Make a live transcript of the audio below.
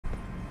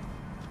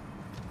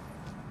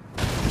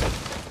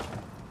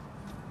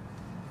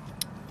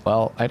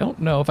Well, I don't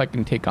know if I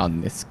can take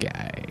on this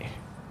guy.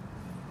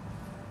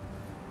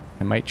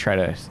 I might try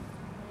to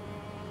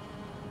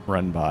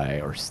run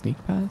by or sneak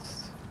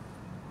past.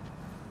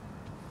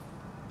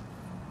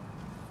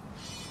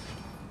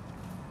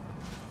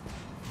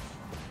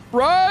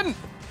 Run!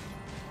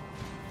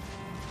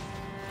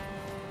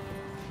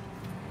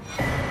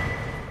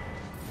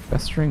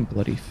 Festering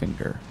bloody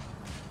finger.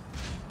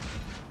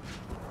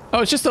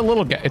 Oh, it's just a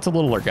little guy. It's a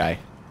littler guy.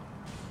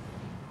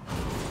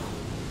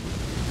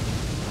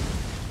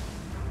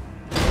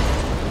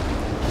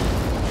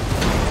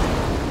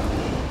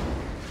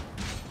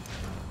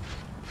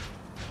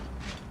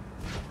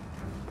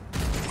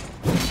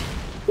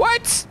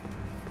 What?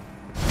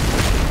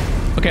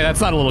 Okay,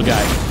 that's not a little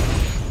guy.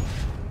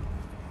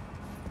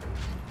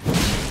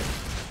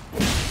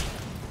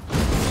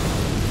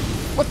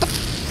 What the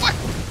fuck?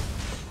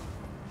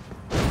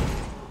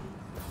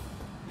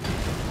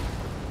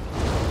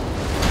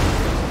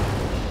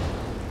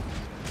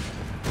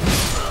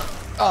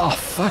 Oh,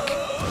 fuck.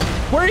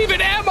 Where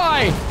even am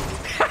I?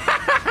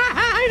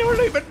 I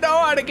don't even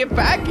know how to get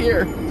back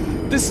here.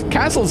 This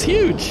castle's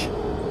huge.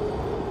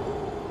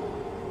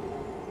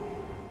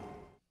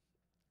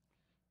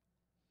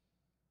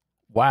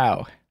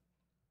 Wow.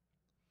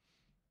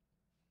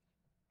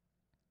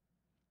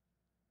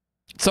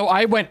 So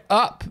I went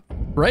up,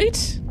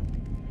 right?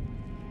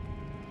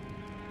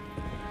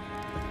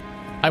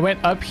 I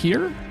went up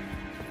here?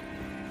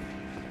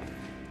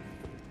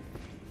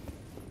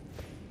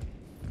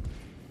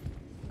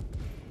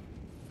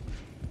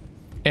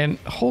 And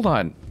hold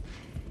on.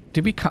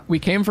 Did we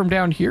came from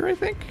down here, I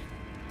think?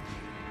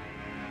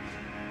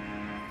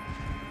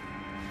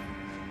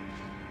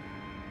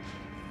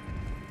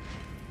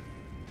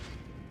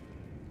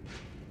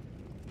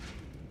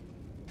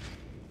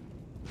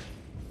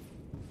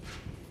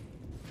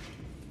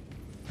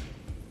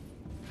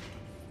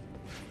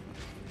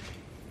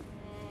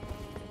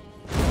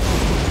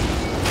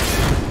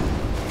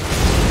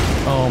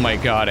 Oh my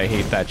god, I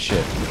hate that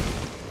shit.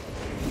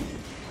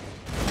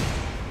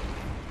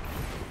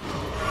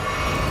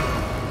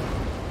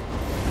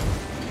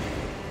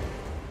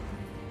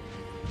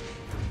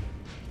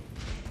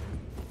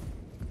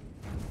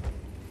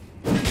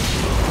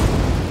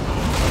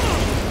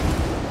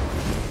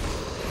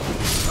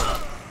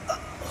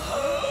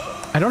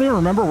 I don't even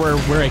remember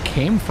where I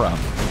came from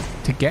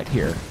to get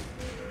here.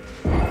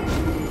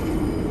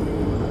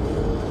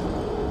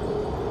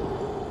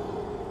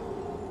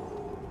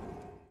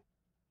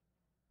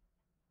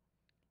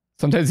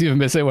 Sometimes you even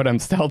miss it when I'm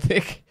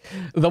stealthing.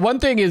 The one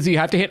thing is you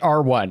have to hit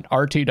R1.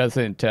 R2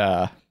 doesn't...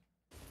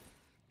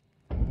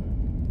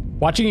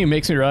 Watching you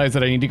makes me realize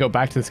that I need to go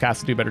back to this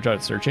castle to do a better job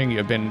at searching. You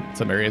have been in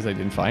some areas I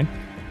didn't find.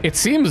 It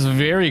seems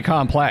very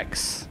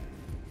complex.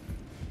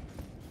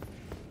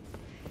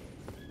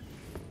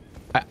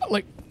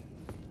 Like...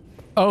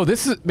 Oh,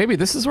 this is... Maybe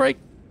this is where I...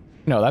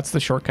 No, that's the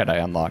shortcut I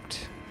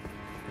unlocked.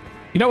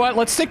 You know what?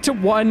 Let's stick to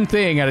one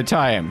thing at a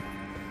time.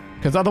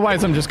 Because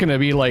otherwise I'm just going to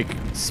be, like,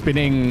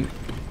 spinning...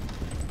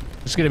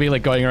 Just gonna be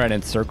like going around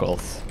in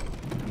circles.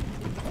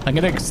 I'm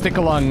gonna stick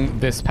along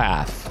this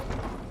path.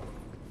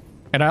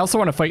 And I also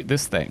want to fight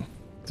this thing.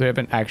 So we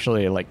haven't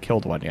actually like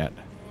killed one yet.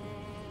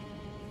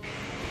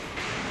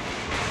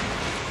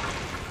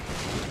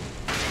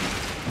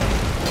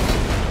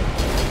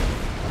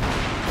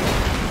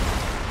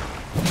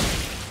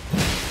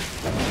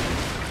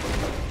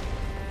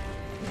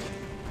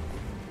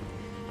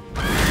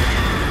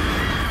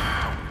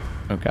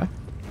 Okay.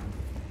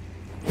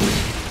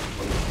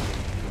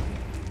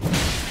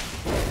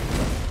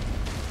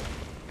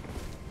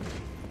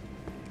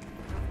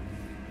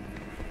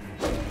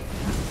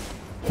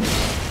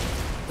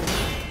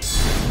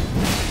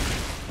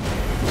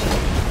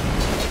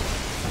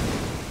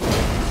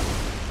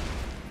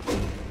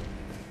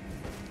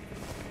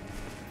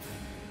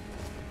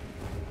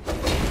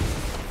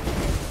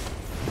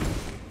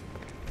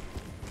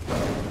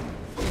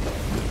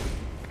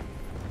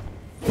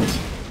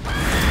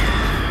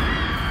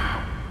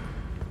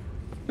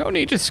 No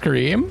need to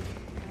scream.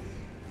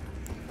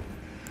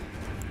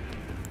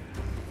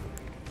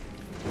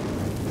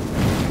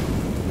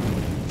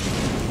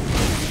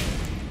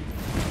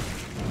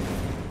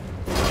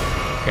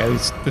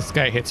 Yeah, this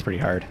guy hits pretty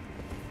hard.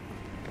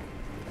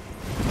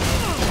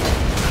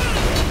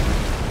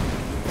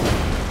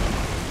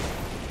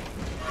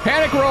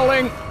 Panic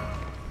rolling!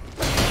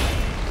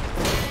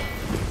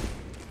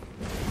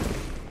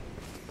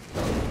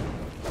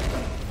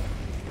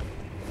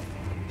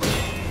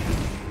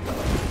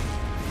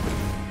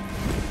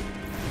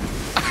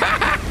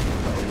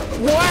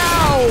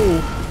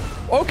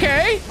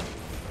 Okay.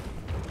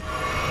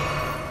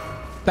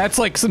 That's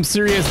like some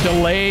serious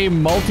delay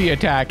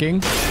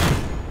multi-attacking.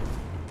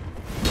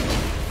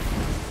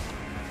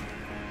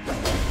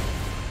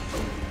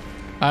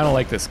 I don't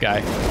like this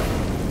guy.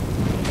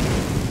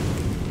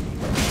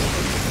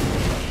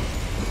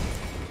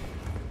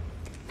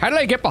 How did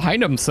I get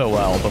behind him so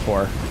well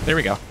before? There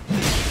we go.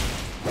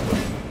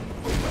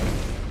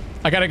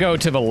 I gotta go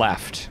to the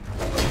left.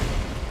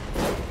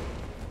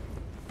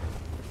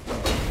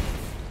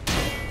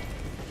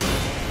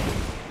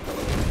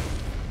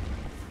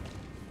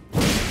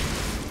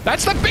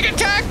 That's the big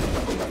attack!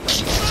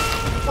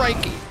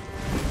 Crikey.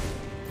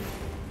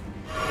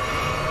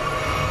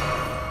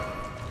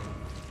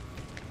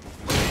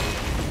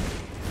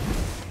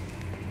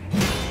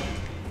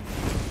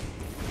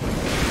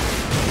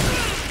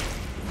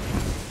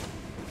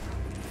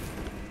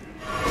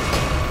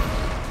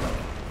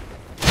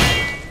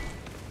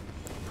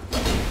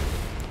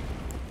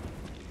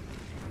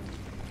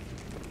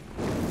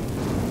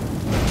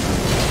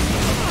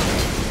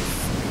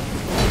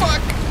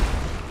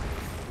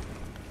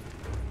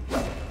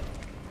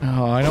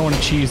 Oh, I don't want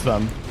to cheese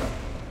them.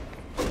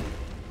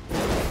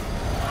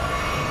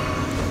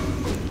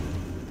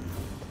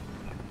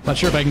 Not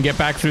sure if I can get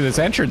back through this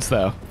entrance,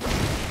 though.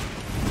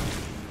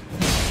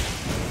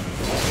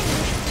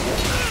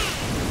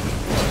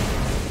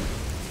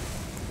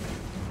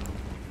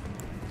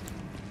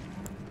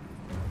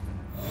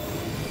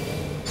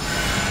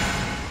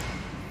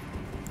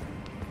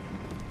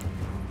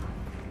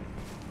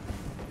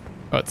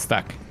 Oh, it's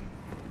stuck.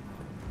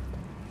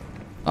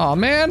 Oh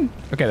man.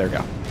 Okay, there we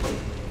go.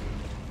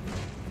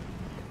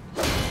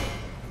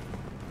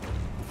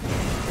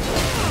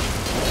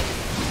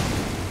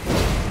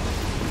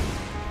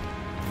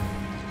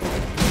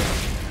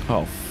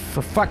 Oh,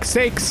 for fuck's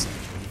sakes.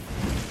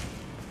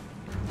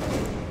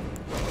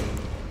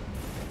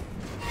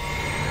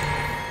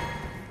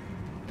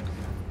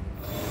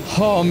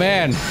 Oh,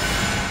 man.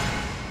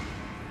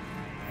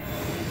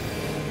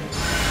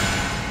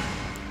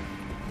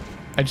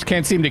 I just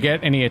can't seem to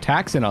get any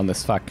attacks in on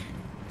this fuck.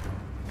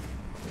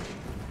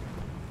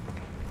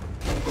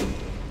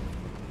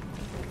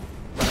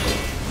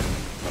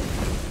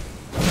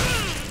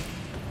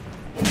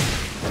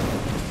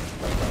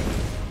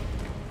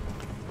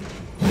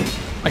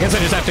 I guess I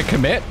just have to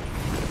commit.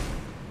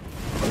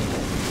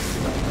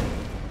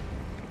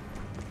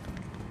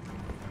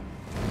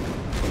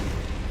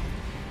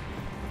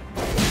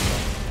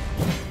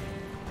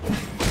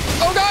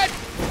 Oh god!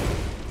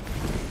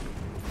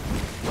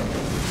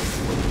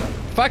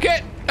 Fuck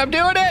it! I'm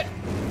doing it!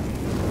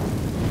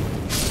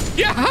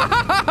 Yeah!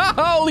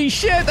 Holy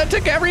shit! That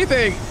took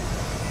everything!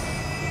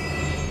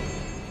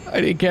 I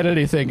didn't get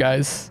anything,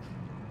 guys.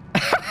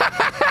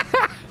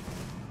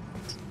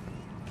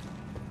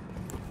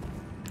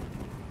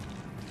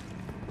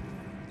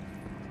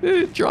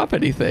 Didn't drop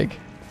anything.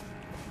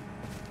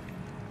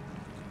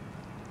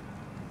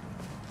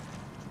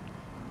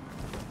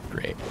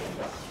 Great.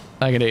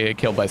 I'm gonna get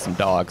killed by some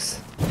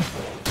dogs.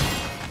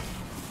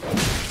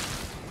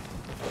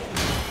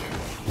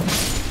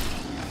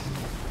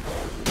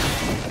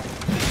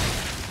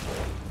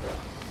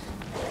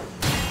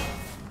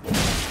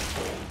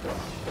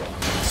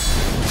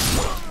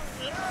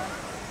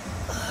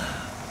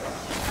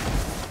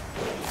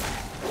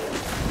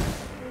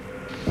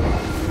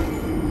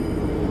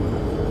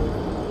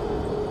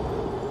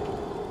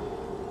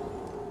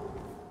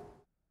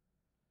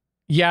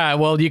 Yeah,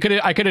 well,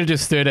 I could have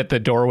just stood at the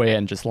doorway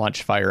and just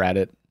launched fire at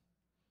it.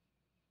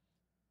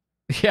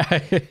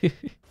 Yeah.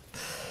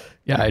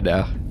 Yeah, I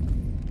know.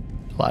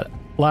 A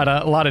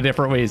lot of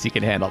different ways you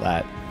can handle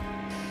that.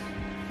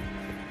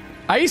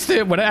 I used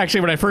to, when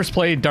I first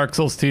played Dark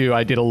Souls 2,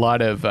 I did a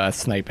lot of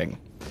sniping.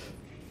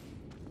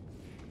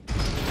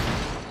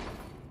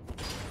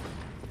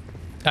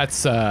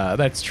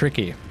 That's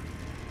tricky.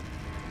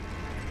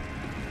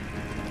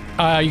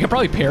 You can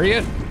probably parry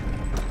it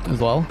as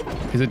well,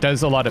 because it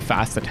does a lot of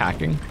fast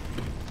attacking.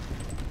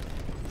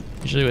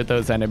 Usually with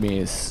those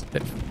enemies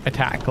that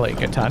attack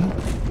like a ton.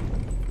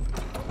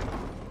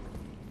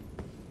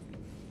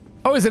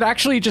 Oh, is it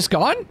actually just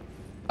gone?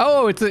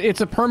 Oh,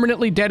 it's a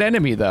permanently dead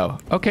enemy though.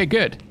 Okay,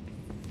 good.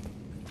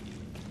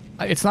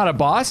 It's not a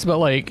boss, but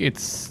like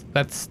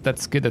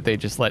that's good that they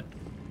just let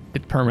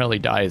it permanently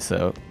die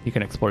so you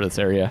can explore this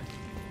area.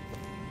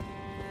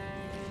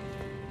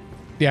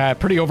 Yeah,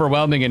 pretty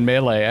overwhelming in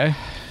melee, eh?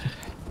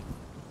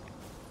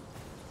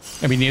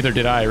 I mean, neither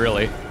did I,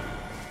 really.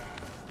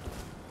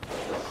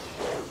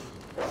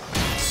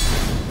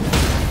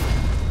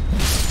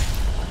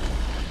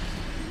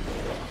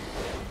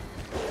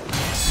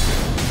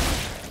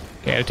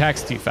 Okay, it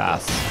attacks too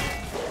fast.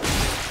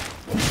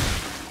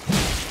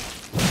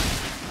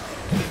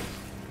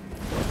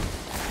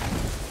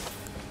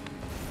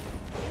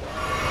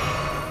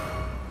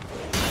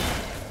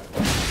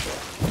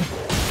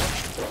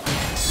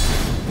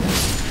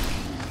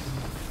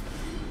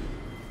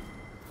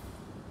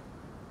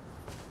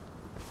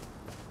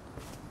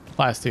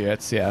 Last two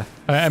hits, yeah.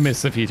 I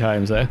missed a few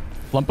times, eh?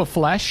 Lump of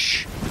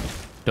flesh.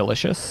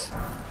 Delicious.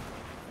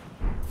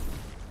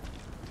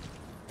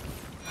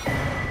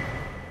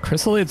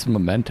 Chrysalids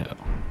memento.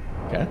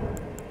 Okay.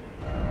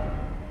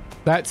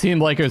 That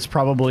seemed like it was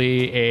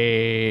probably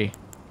a...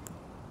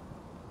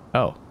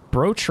 Oh.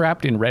 Bro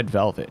trapped in red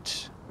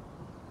velvet.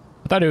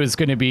 I thought it was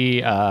going to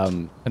be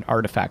an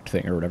artifact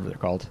thing or whatever they're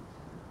called.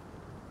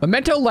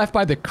 Memento left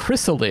by the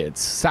chrysalids.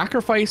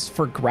 Sacrificed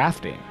for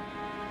grafting.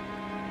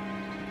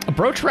 A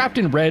bro trapped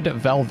in red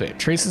velvet.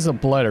 Traces of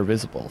blood are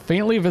visible.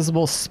 Faintly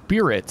visible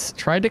spirits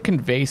try to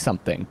convey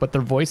something, but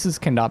their voices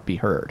cannot be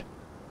heard.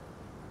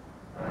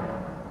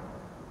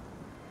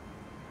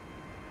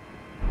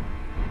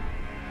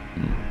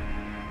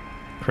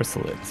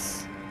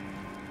 chrysalids.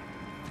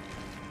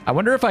 I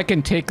wonder if I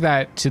can take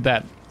that to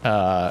that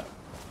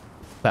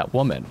that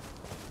woman.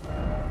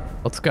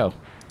 Let's go.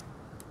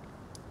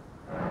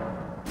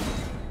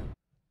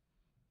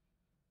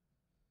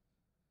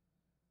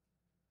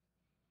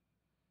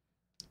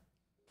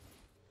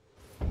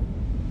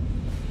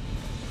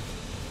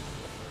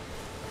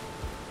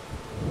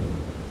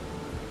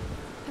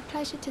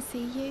 Pleasure to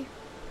see you.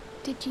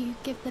 Did you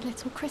give the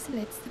little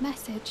chrysalids the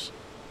message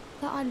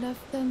that I love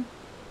them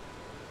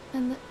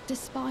and that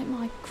despite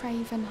my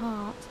craven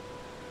heart,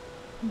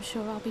 I'm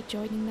sure I'll be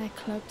joining their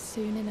club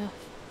soon enough.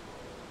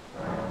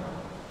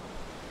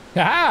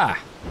 Ah!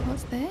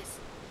 What's this?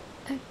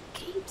 A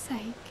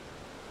keepsake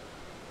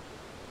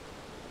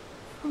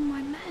from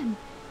my men.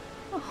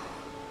 Oh,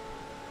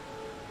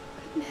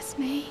 goodness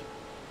me,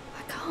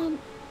 I can't.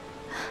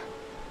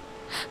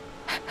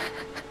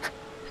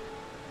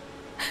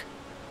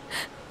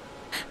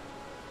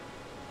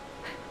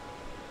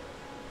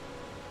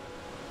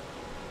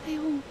 They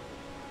all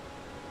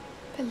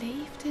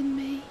believed in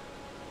me.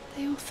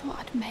 They all thought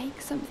I'd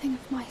make something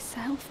of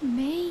myself.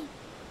 Me,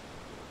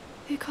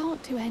 who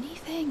can't do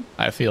anything.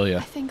 I feel you.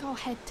 I think I'll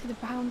head to the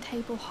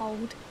Roundtable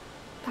Hold.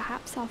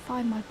 Perhaps I'll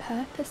find my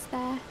purpose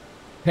there.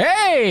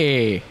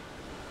 Hey!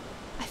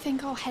 I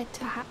think I'll head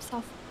to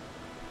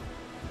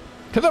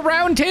To the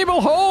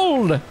Roundtable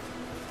Hold!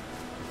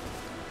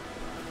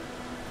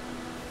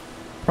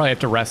 Probably have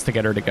to rest to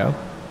get her to go.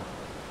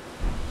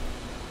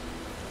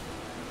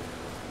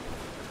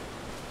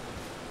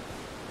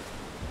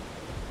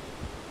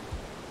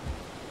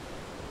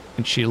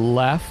 And she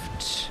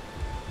left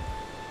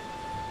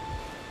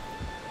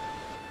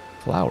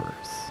flowers.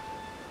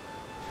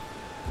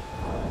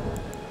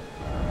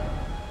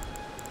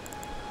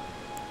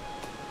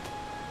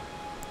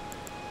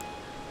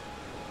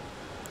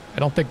 I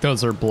don't think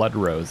those are blood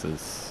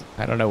roses.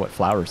 I don't know what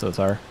flowers those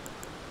are.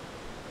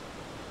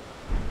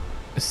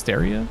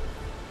 Hysteria?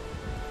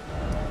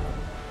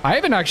 I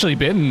haven't actually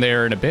been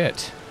there in a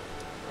bit.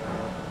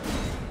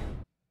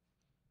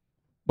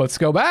 Let's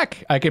go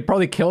back. I could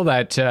probably kill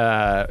that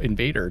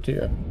invader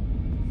too.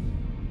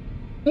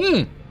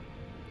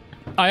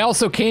 I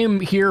also came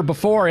here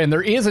before, and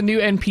there is a new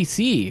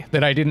NPC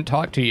that I didn't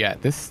talk to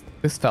yet. This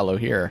fellow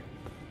here.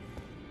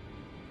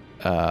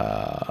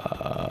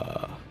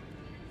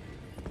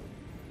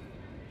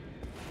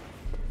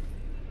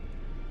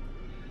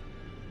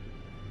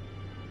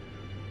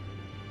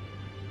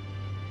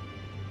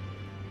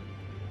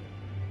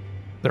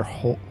 Their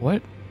whole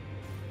what?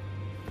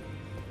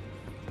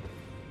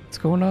 What's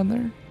going on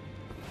there?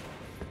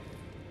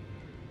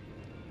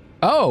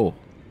 Oh,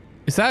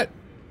 is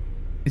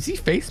he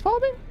face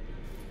bombing?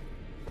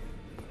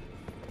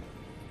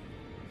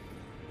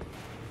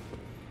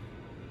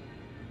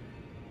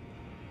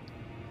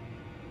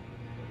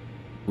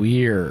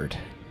 Weird.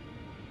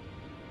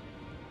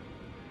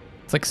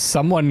 It's like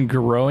someone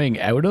growing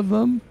out of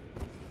them.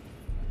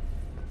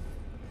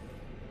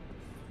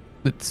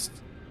 It's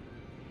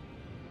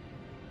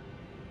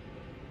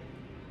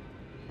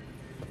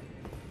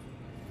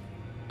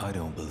I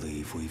don't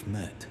believe we've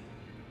met.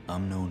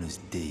 I'm known as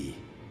D.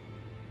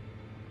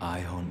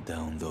 I hunt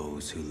down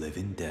those who live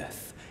in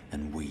death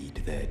and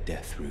weed their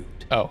death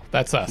root. Oh,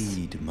 that's us.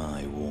 Heed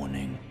my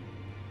warning.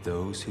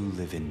 Those who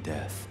live in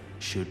death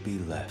should be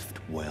left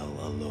well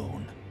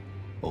alone.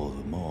 All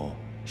the more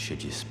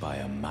should you spy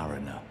a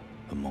mariner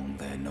among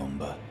their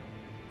number.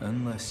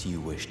 Unless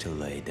you wish to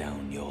lay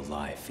down your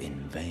life in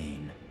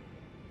vain.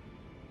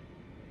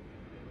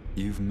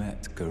 You've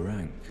met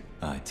Garank,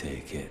 I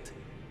take it.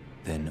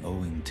 Then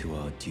owing to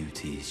our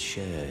duties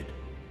shared,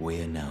 we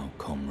are now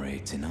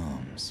comrades in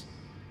arms.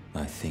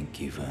 I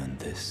think you've earned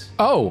this.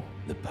 Oh!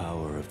 The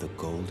power of the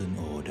Golden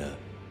Order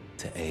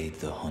to aid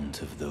the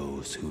hunt of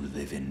those who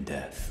live in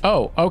death.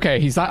 Oh,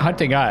 okay. He's not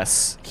hunting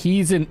us.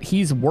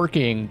 He's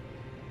working.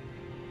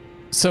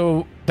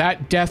 So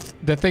that death,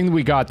 the thing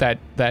we got,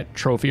 that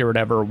trophy or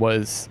whatever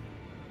was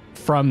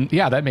from,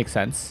 yeah, that makes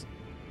sense.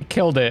 He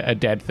killed a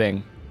dead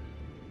thing.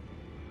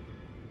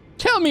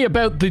 Tell me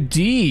about the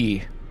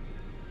D.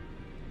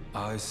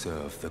 I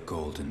serve the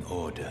Golden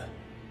Order,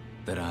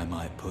 that I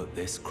might put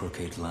this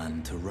crooked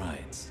land to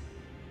rights,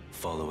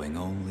 following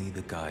only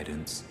the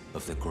guidance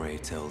of the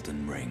great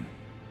Elden Ring.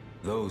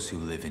 Those who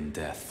live in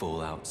death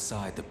fall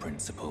outside the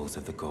principles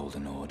of the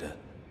Golden Order.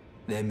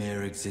 Their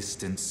mere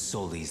existence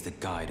sullies the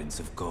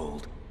guidance of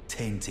gold,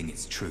 tainting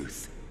its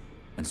truth.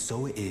 And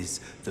so it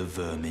is the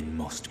vermin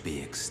must be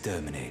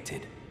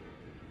exterminated,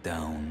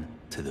 down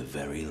to the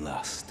very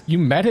last. You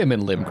met him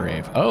in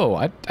Limgrave. Oh,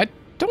 I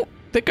don't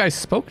think I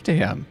spoke to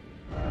him.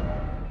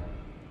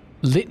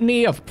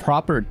 Litany of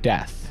Proper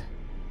Death.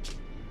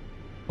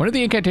 One of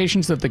the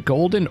incantations of the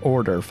Golden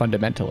Order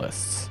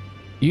fundamentalists,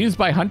 used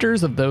by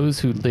hunters of those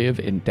who live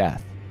in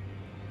death.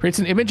 Creates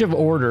an image of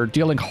order,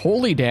 dealing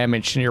holy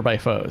damage to nearby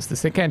foes.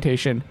 This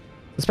incantation is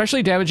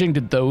especially damaging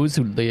to those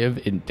who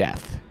live in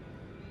death.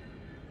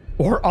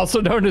 Or also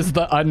known as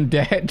the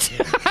undead.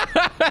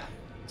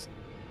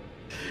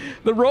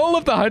 The role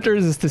of the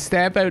hunters is to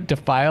stamp out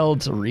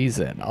defiled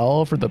reason,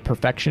 all for the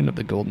perfection of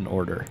the Golden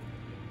Order.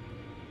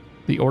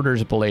 The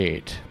Order's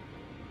Blade.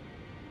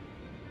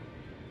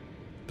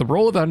 The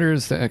roll of the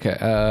Hunters.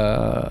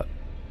 Okay.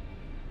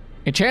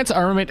 Enchants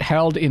armament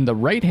held in the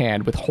right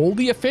hand with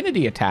holy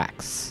affinity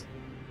attacks.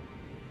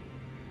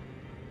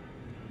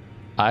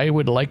 I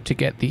would like to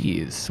get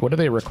these. What do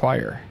they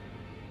require?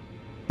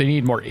 They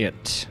need more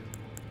int.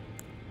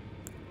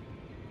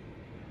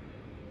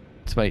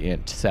 It's my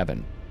int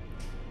 7.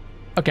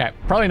 Okay,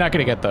 probably not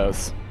gonna get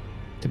those,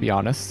 to be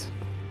honest.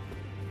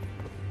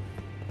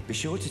 Be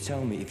sure to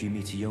tell me if you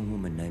meet a young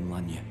woman named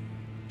Lanya.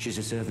 She's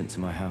a servant to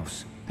my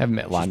house. Haven't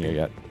met Lanya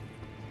yet.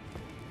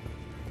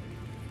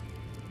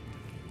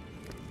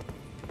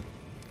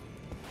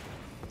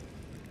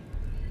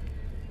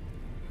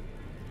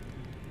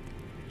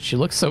 She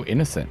looks so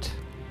innocent.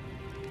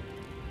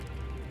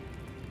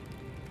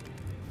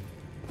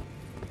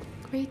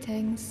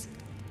 Greetings.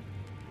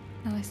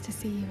 Nice to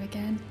see you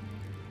again.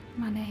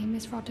 My name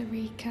is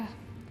Roderika.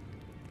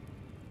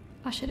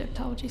 I should have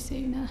told you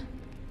sooner.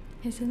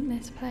 Isn't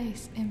this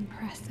place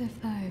impressive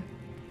though?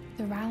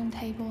 The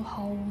Roundtable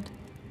Hold.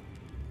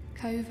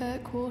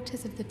 Covert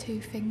quarters of the Two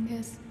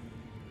Fingers.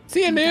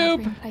 See you, noob!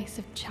 Gathering place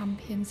of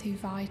champions who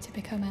vie to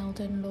become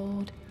Elden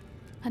Lord.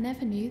 I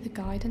never knew the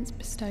guidance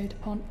bestowed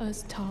upon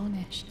us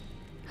Tarnished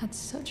had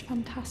such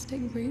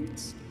fantastic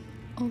roots.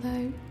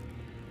 Although,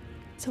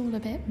 it's all a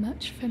bit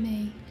much for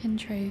me, in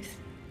truth.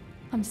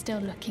 I'm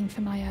still looking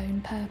for my own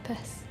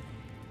purpose.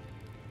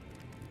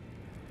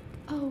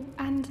 Oh,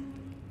 and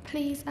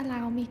please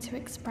allow me to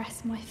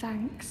express my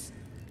thanks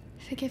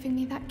for giving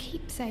me that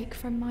keepsake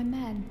from my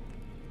men.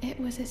 It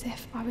was as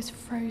if I was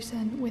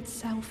frozen with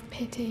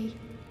self-pity.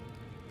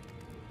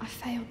 I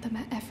failed them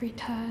at every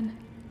turn.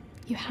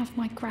 You have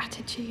my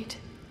gratitude.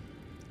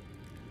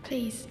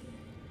 Please,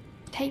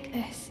 take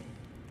this.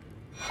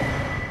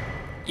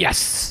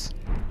 Yes!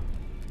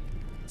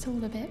 It's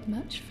all a bit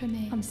much for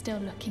me. I'm still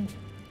looking for...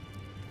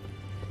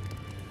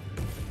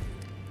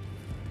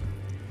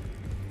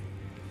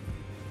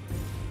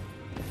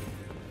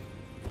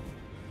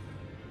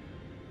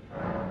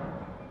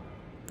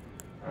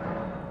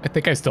 I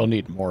think I still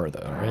need more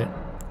though, right?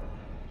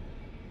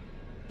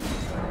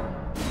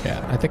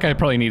 Yeah, I think I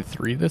probably need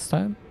 3 this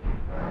time.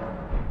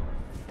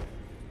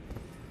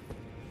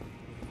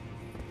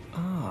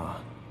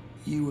 Ah,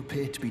 you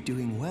appear to be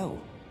doing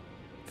well.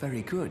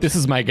 Very good. This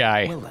is my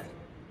guy. Well then,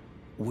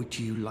 would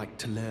you like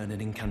to learn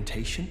an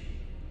incantation?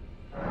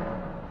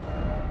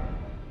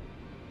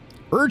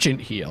 Urgent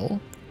heal.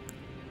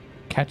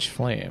 Catch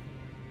flame.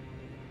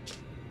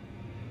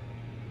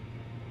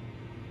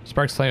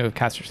 Sparks flame of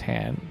caster's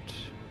hand.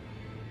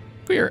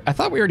 Weird. I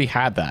thought we already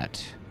had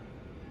that.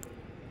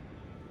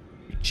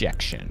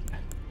 Rejection.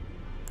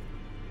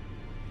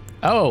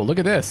 Oh, look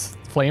at this.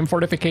 Flame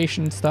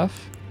fortification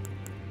stuff.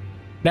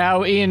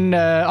 Now, in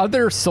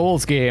other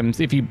Souls games,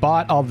 if you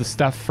bought all the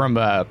stuff from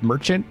a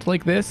merchant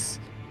like this,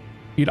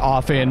 you'd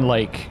often,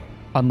 like,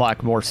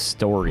 unlock more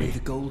story The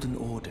Golden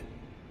Order.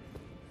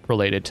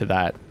 related to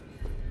that.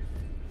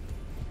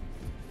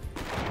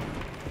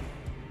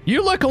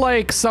 You look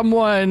like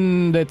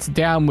someone that's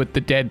down with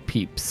the dead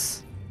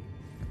peeps.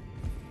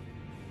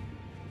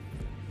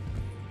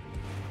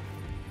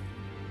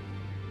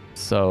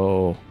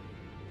 So,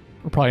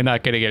 we're probably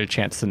not going to get a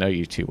chance to know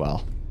you too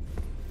well.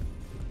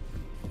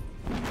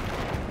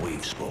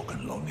 We've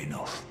spoken long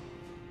enough.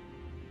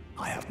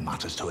 I have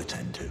matters to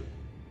attend to.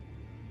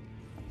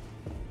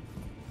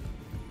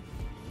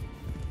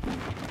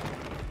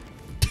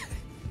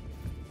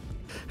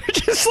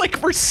 Just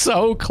like, we're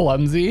so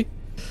clumsy.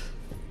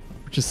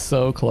 We're just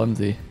so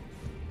clumsy.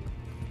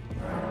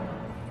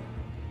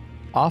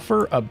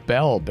 Offer a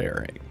bell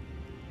bearing.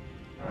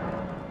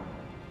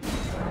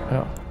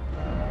 Oh.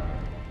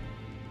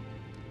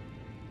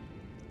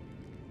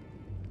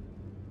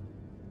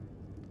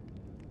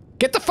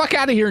 Get the fuck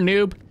out of here,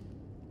 noob.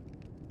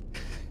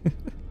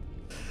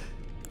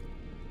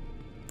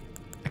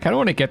 I kind of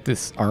want to get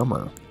this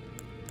armor.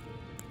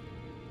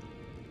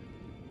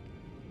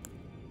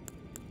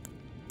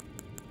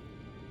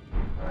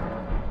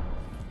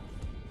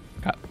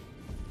 Got.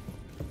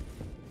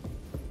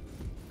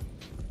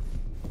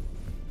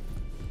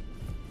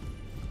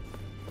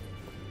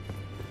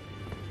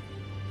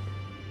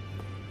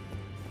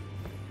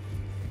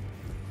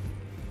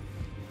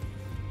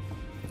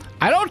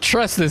 I don't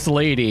trust this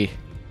lady.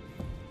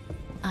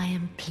 I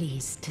am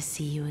pleased to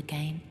see you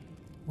again.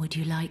 Would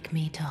you like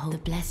me to hold? The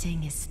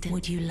blessing is still.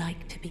 Would you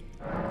like to be?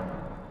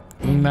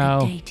 Then No.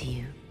 Good day to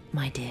you,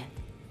 my dear.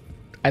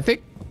 I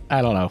think,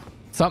 I don't know.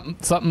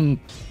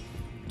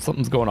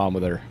 Something's going on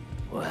with her.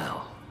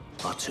 Well,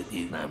 I took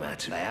you no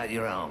matter. Lay out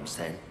your arms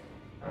then.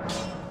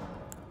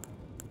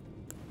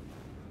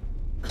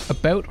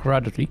 About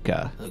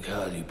Roderika. The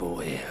girly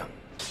boy here.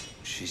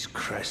 She's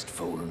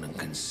crestfallen and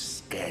can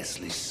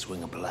scarcely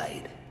swing a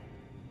blade.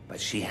 But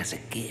she has a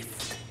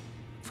gift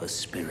for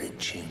spirit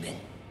tuning.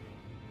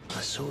 I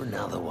saw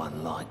another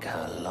one like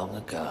her long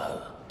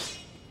ago.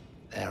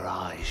 Their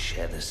eyes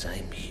share the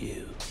same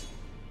hue.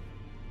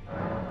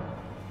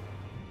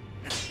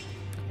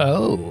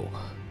 Oh.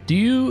 Do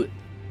you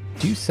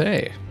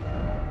say?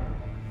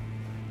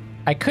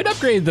 I could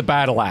upgrade the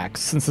battle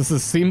axe since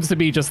seems to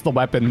be just the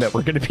weapon that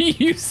we're going to be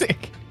using.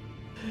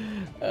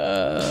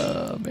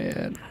 Oh,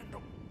 man.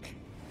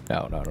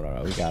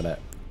 No. We got it.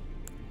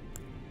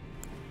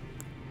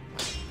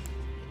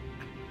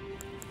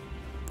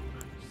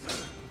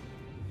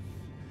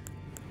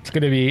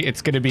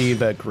 It's gonna be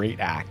the great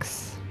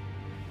axe.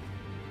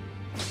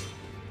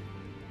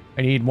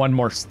 I need one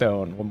more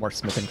stone, one more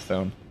smithing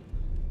stone.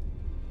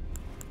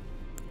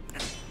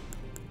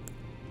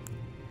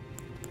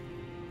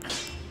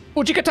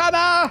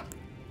 Ujikatana!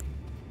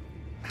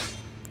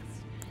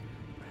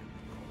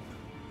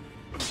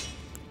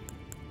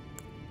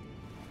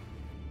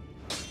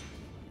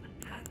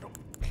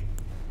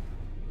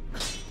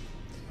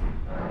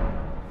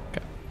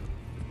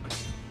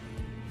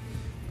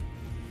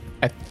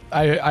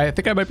 I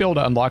think I might be able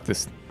to unlock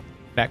this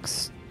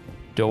next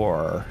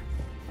door.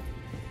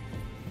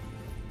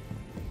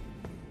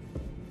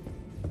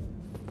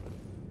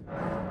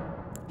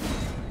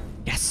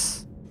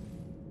 Yes.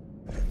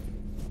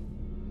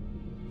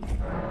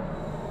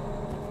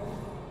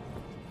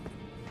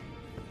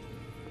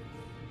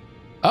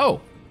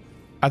 Oh,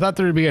 I thought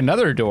there'd be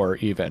another door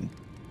even.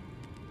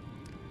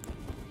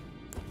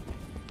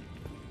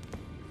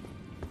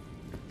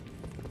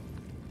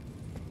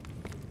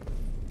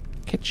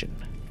 Kitchen.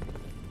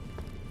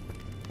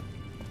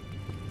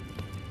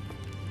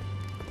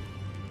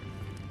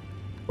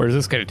 Where's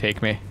this gonna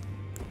take me?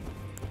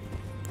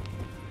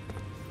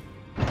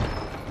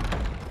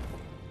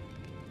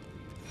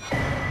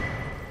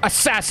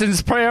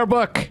 Assassin's Prayer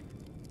Book!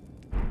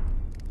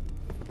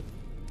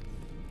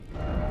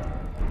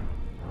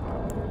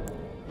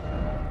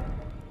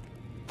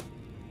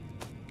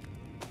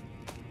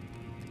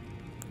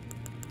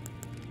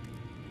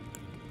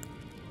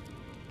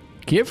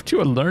 Give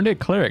to a learned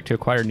cleric to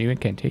acquire new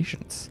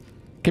incantations.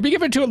 Can be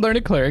given to a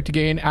learned cleric to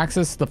gain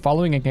access to the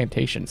following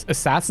incantations.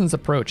 Assassin's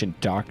Approach in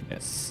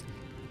Darkness.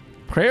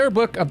 Prayer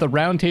Book of the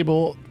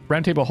Roundtable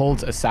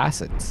holds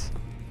assassins.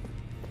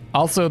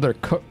 Also, they're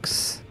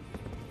cooks.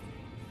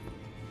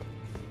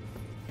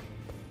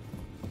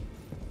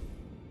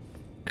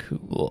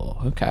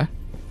 Cool, okay.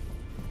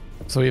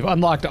 So we've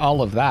unlocked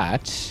all of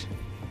that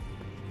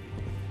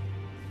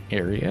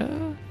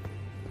area.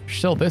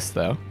 Still this,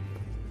 though,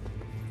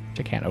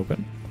 which I can't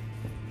open.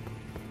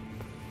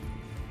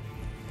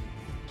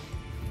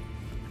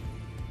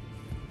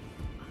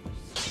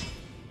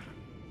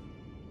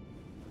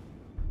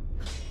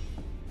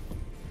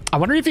 I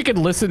wonder if you can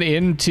listen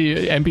in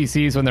to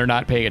NPCs when they're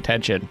not paying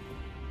attention.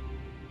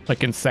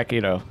 Like in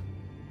Sekiro.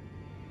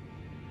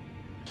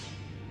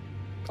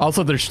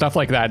 Also, there's stuff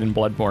like that in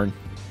Bloodborne.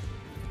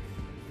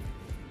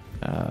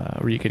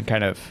 Where you can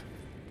kind of...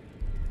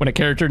 When a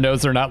character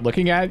knows you're not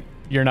looking at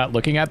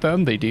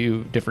them, they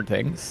do different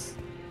things.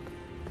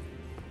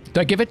 Do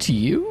I give it to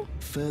you?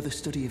 Further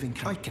study of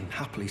I can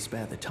happily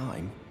spare the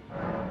time.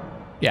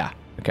 Yeah,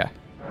 okay.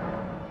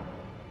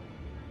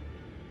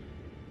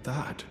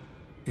 That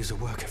is a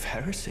work of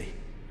heresy.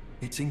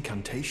 Its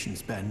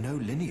incantations bear no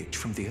lineage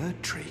from the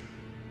Erd Tree.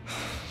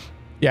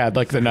 Yeah,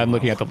 like the nun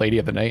looking at the Lady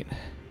of the Night.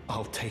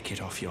 I'll take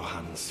it off your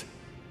hands.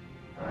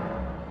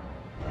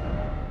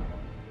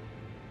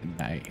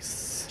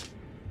 Nice.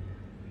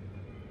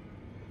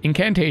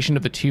 Incantation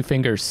of the Two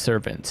Fingers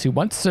Servants, who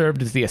once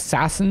served as the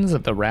assassins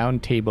of the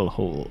Roundtable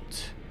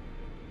Hold.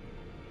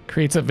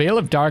 Creates a veil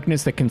of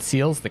darkness that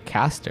conceals the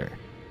caster.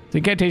 The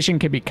incantation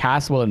can be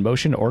cast while in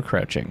motion or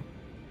crouching.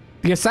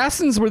 The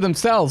assassins were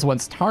themselves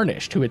once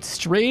tarnished, who had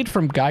strayed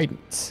from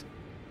guidance.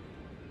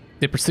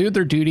 They pursued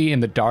their duty in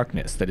the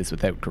darkness that is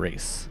without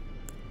grace.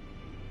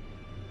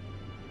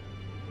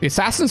 The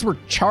assassins were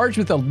charged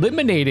with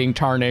eliminating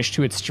tarnished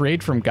who had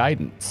strayed from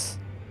guidance.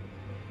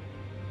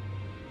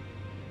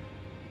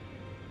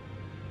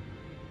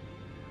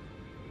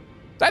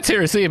 That's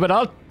heresy, but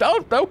I'll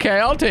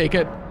take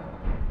it.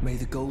 May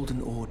the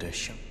Golden Order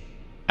show.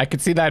 I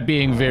could see that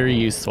being very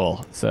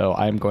useful, so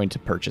I'm going to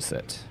purchase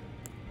it.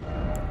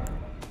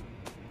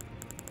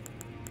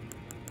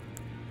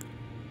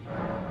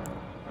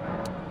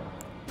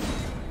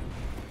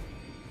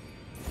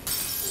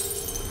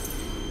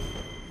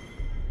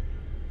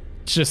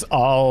 It's just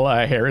all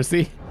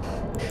heresy.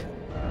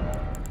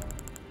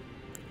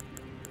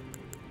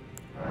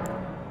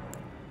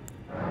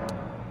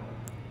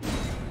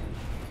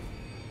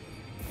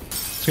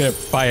 Just gonna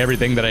buy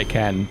everything that I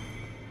can.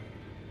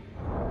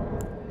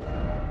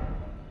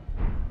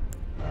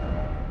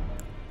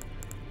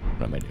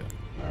 What am I doing?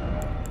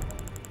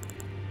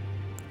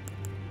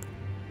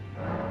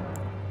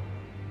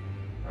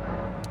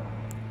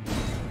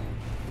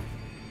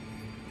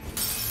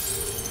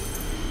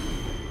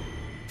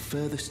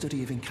 Further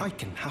study of I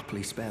can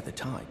happily spare the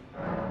time.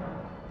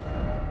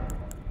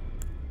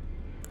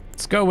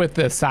 Let's go with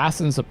the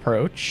Assassin's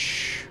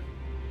Approach.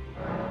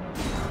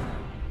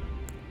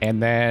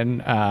 And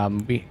then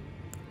we...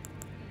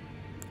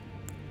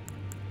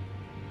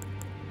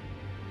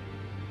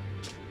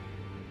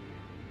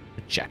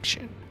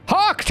 Rejection.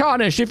 Hark,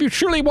 Tarnished! If you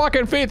truly walk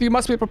in faith, you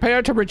must be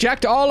prepared to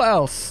reject all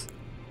else.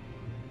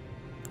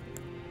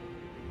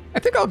 I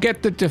think I'll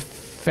get the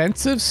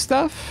defensive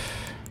stuff?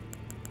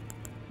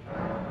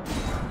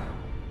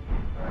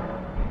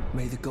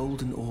 May the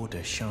Golden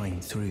Order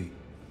shine through.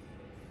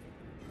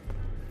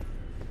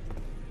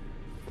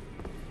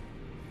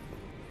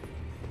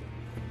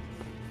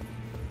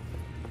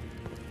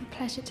 A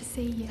pleasure to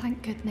see you.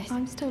 Thank goodness.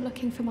 I'm still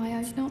looking for my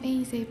own. It's not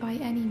easy by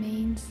any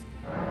means.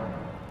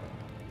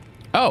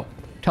 Oh,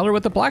 tell her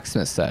what the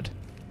blacksmith said.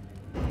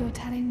 You're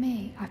telling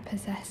me I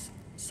possess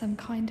some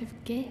kind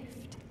of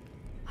gift?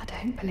 I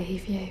don't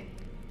believe you.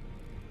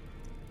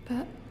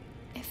 But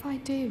if I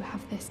do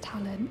have this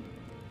talent,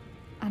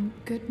 and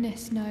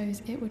goodness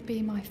knows it would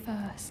be my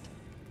first,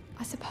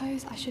 I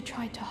suppose I should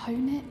try to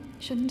hone it,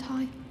 shouldn't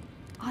I?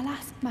 I'll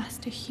ask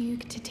Master Hugh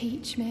to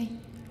teach me.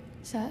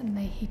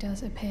 Certainly he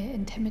does appear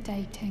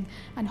intimidating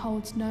and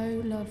holds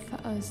no love for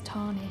us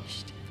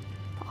Tarnished.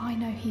 But I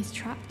know he's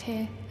trapped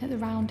here at the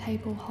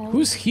Roundtable Hold.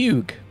 Who's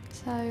Hugh?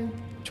 So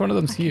Which one of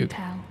them's I can Hugh?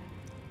 tell.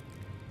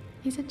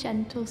 He's a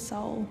gentle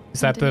soul.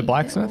 Is that the underneath it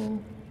blacksmith?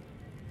 all.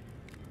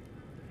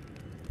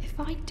 If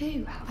I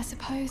do, I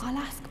suppose I'll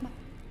ask my...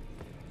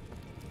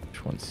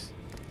 Which one's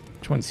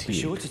Be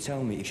Hugh? sure to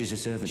tell me if she's a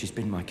servant. She's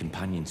been my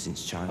companion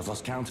since child. I've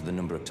lost count of the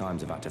number of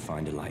times I've had to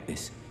find her like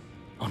this.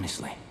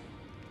 Honestly,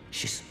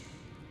 she's...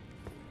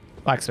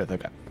 Blacksmith,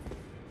 okay.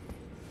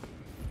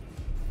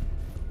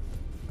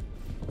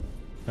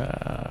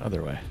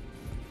 Other way.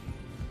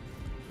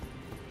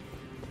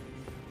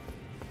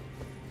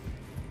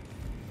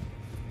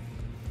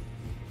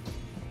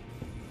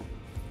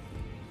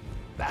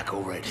 Back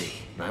already,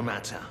 no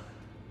matter.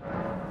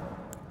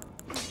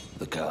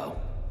 The girl.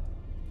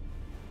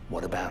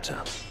 What about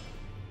her?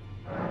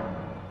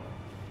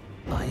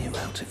 Are you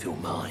out of your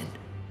mind?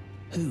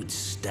 Who'd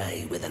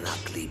stay with an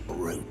ugly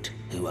brute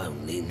who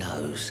only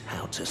knows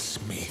how to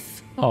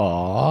smith?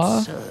 Aww.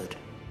 Absurd.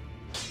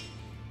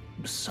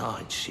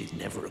 Besides, she'd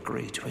never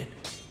agree to it.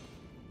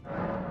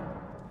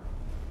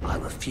 I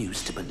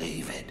refuse to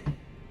believe it.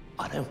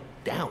 I don't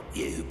doubt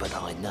you, but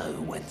I know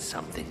when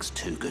something's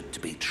too good to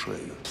be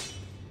true.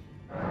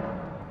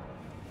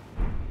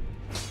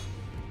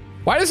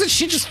 Why doesn't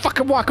she just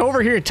fucking walk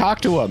over here and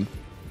talk to him?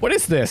 What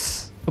is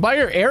this? Am I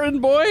your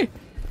errand boy?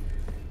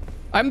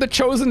 I'm the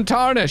chosen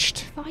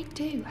Tarnished. If I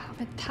do have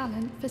a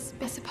talent for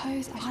I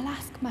suppose I'll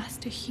ask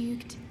Master Hugh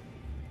to...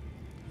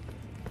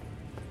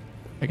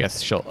 I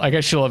guess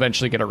she'll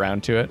eventually get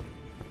around to it.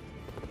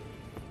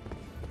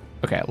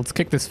 Okay, let's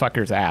kick this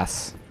fucker's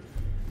ass.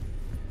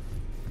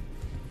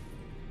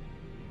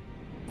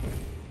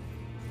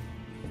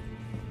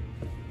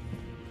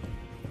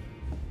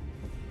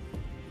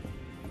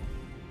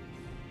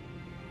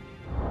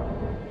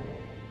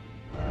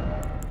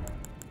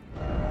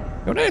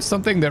 Don't I have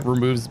something that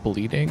removes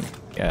bleeding?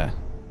 Yeah.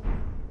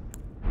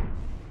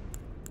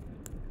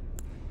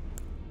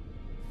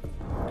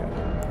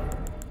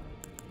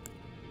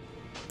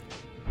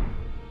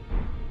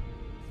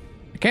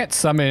 I can't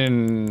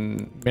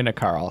summon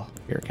Minocarl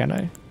here, can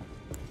I?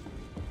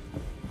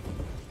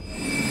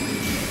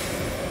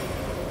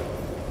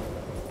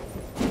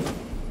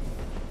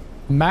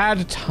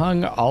 Mad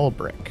Tongue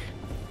Albrick.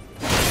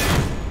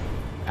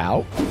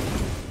 Ow.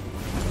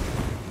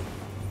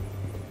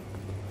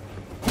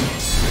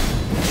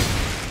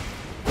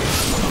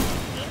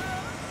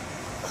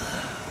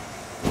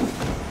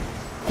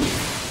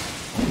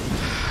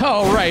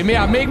 Oh, right.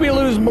 Yeah, make me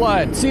lose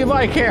blood. See if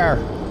I care.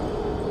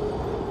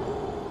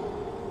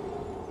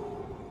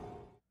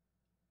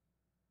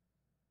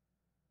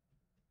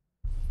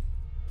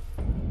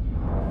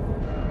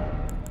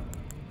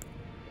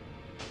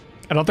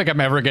 I don't think I'm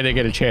ever going to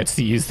get a chance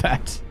to use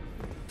that.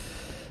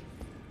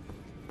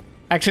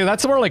 Actually,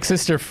 that's more like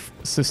Sister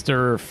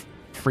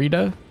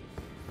Frida.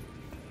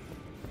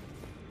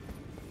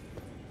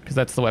 Because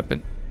that's the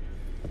weapon.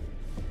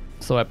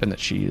 It's the weapon that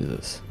she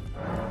uses.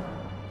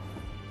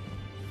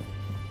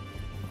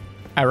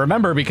 I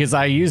remember because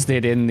I used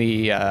it in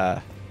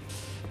the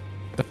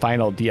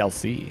final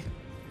DLC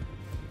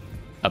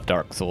of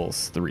Dark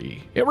Souls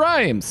 3. It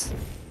rhymes!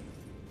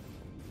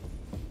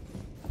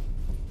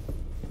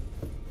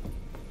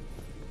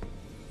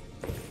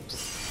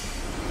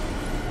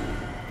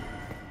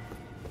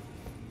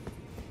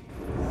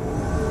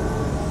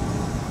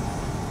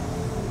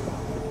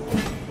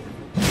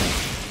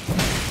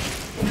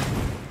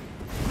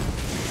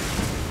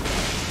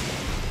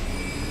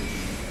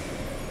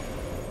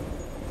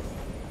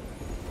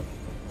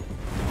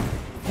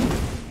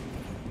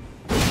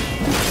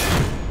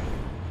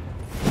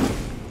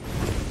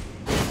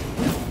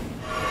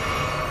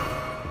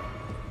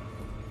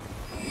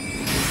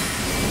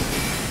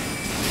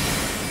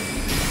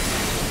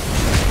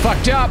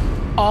 Fucked up,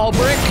 all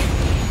brick.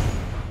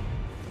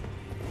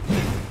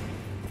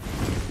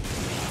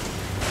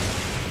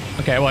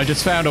 Okay, well, I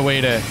just found a way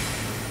to...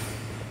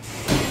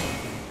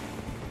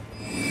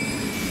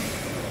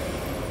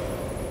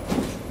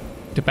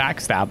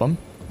 backstab him.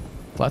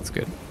 So that's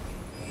good.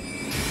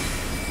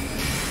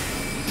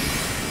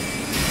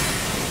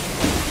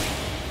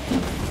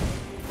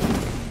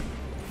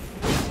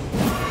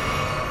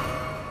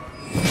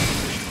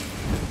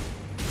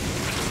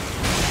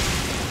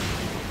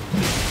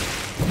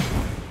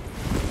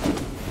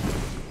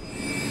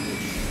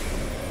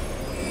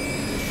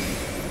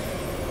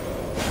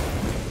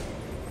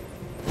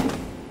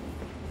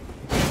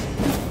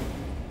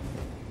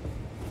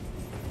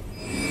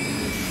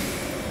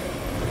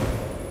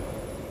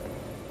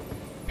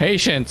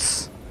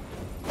 Patience.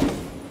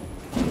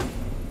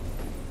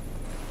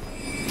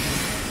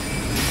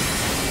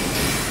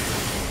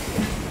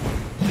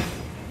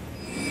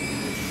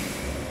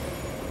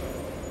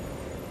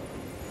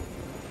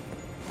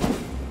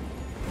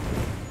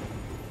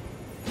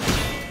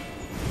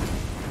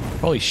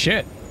 Holy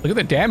shit. Look at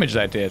the damage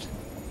that did.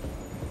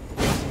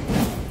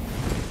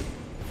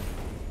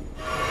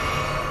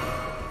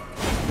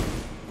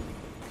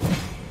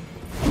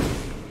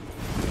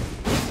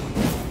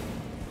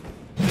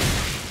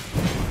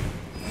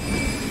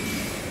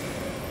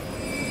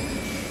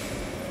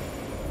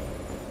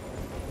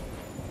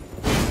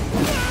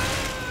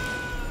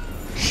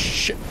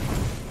 Shit.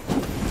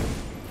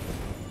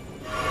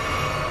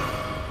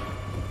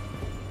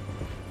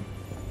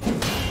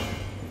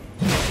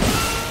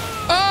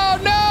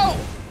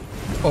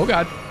 Oh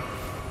god.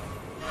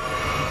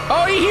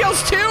 Oh, he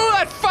heals too?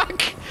 That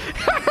fuck!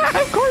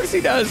 Of course he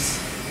does.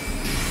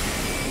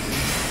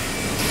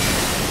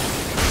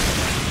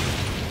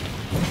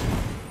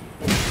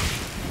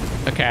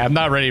 Okay, I'm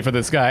not ready for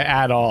this guy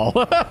at all.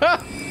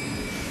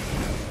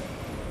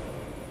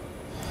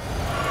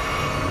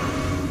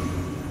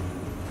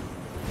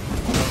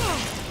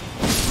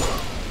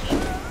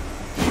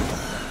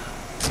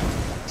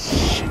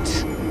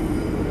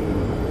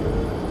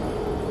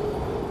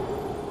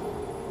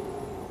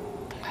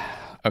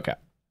 Okay.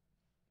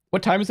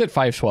 What time is it?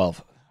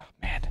 5:12. Oh,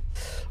 man.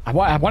 I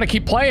want to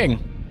keep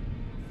playing.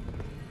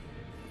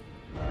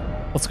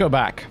 Let's go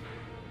back.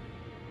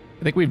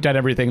 I think we've done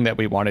everything that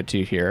we wanted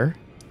to here.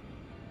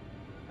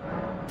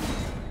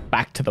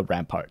 Back to the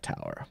Rampart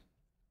Tower.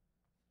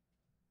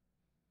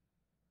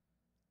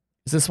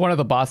 Is this one of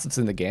the bosses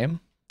in the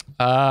game?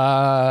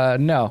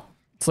 No.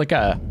 It's like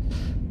a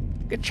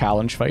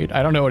challenge fight.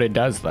 I don't know what it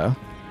does, though.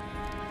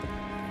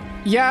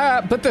 Yeah,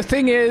 but the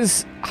thing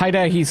is,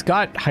 Haida, he's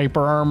got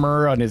hyper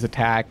armor on his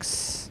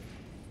attacks.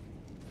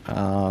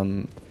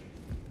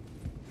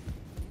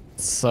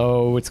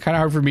 So it's kind of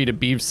hard for me to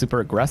be super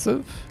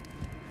aggressive.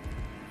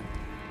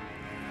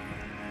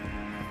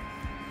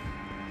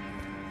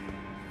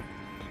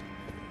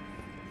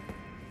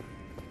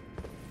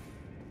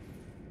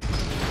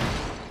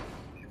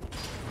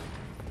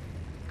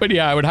 But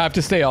yeah, I would have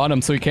to stay on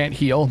him so he can't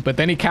heal. But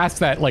then he casts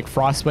that, like,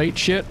 frostbite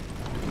shit.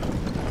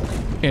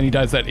 And he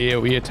does that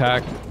AoE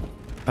attack.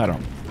 I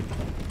don't know.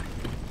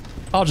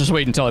 I'll just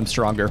wait until I'm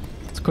stronger.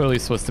 It's clearly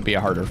supposed to be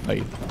a harder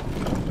fight.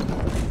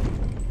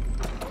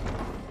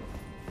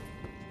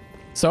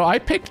 So I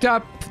picked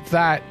up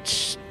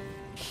that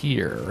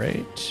here,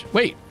 right?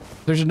 Wait,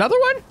 there's another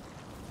one?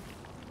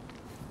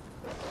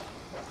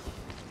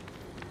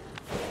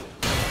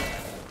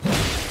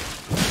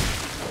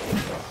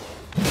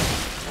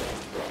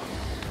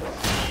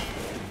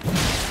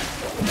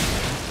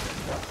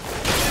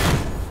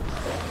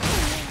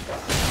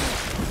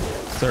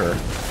 Sir.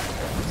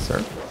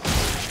 Sir.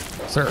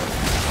 Sir.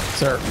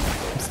 Sir.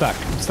 I'm stuck.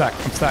 I'm stuck.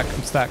 I'm stuck.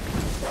 I'm stuck.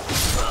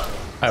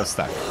 I was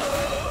stuck.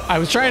 I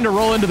was trying to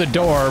roll into the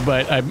door,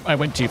 but I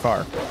went too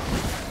far.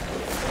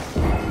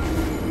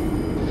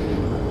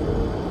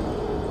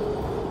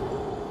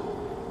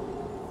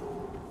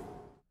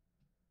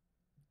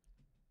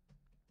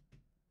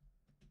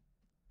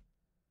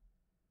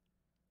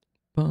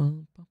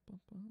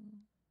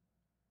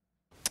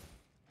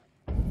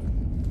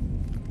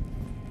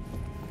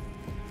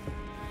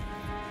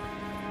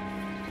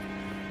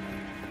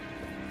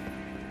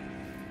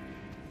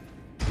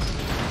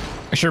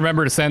 I should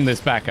remember to send this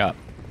back up.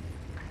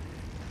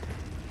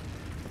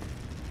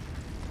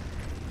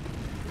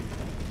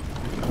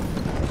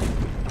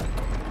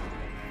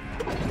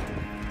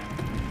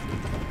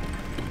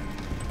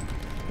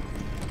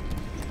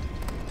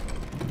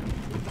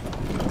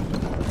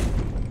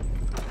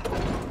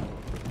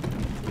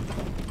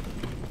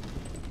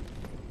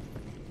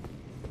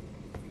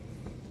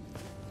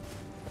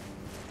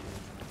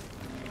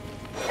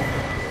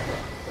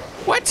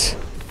 What?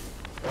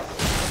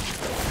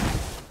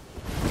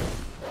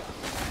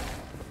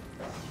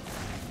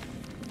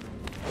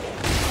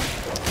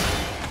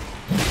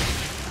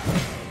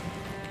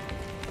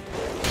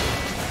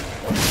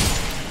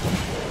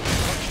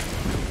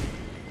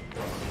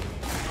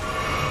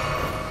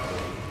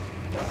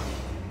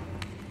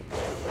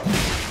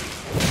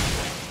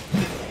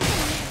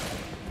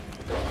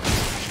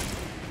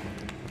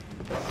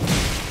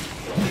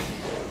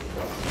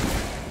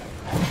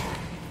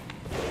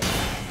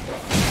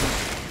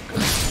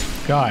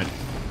 God.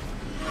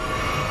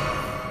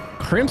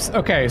 Crimson.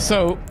 Okay,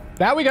 so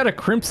now we got a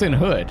crimson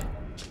hood.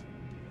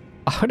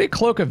 A hooded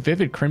cloak of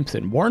vivid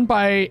crimson, worn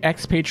by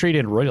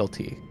expatriated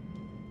royalty.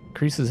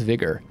 Increases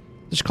vigor.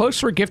 Such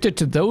cloaks were gifted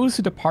to those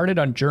who departed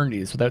on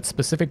journeys without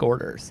specific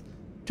orders,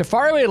 to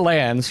faraway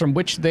lands from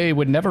which they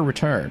would never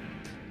return.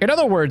 In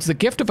other words, the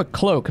gift of a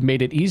cloak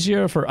made it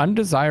easier for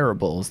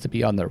undesirables to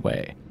be on their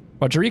way.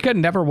 Roderika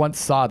never once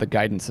saw the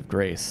guidance of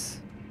grace.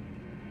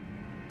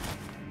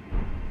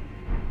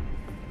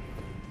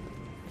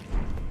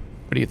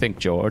 What do you think,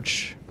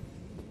 George?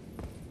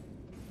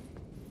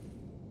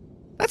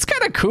 That's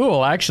kind of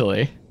cool,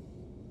 actually.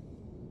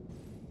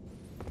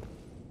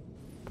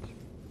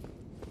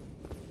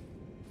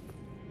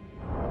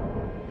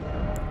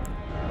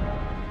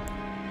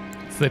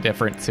 the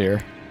difference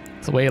here.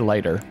 It's way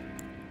lighter.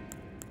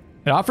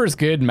 It offers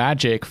good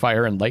magic,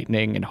 fire and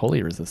lightning, and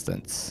holy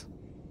resistance.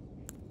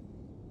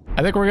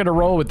 I think we're gonna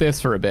roll with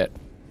this for a bit.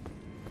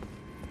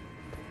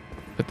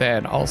 But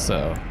then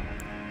also,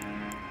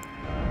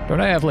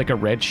 don't I have like a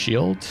red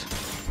shield?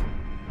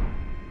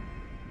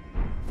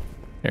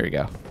 There you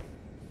go.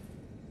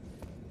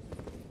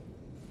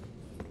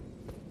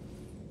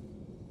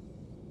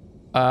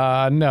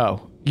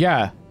 No.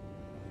 Yeah.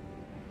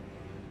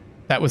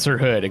 That was her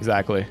hood,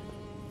 exactly.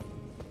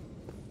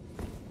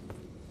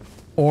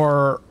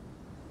 Or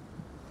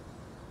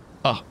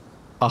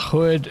a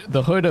hood,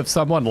 the hood of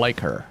someone like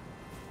her.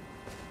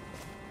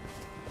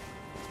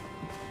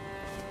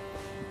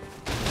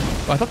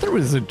 Oh, I thought there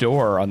was a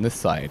door on this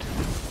side.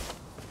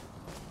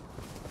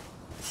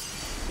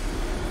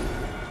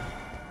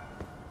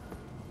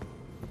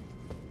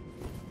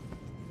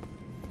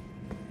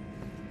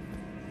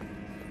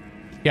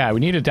 Yeah, we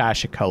need a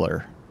dash of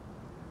color.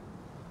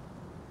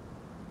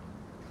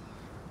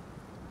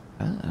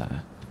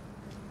 Ah.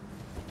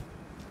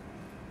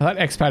 I thought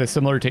expat is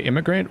similar to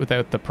immigrant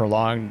without the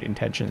prolonged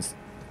intention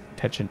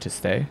to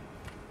stay.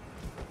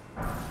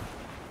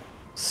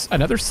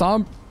 Another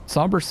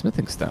somber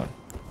smithing stone.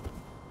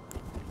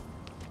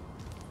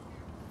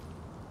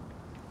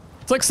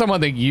 It's like someone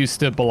that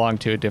used to belong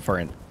to a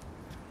different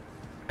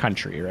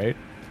country, right?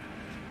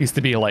 Used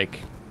to be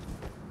like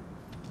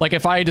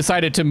if I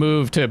decided to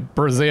move to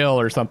Brazil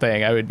or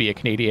something, I would be a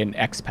Canadian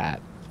expat.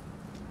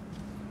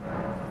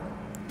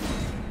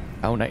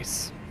 Oh,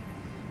 nice.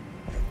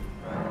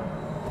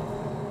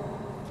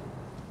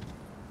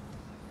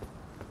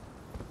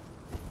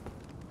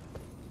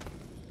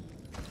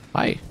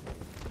 Hi.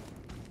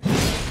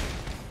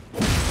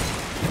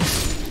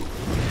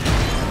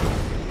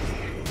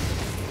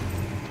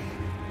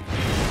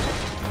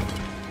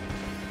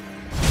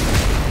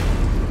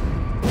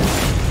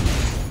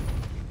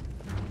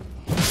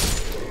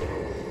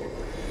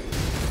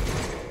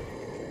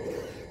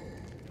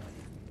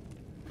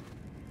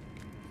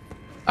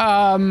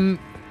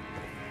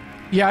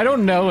 Yeah, I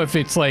don't know if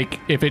it's like,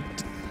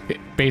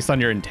 based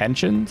on your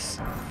intentions.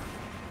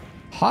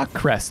 Hawk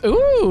crest.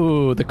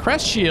 Ooh, the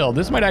crest shield.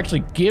 This might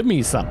actually give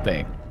me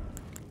something.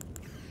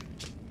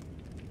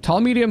 Tall,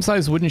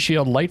 medium-sized wooden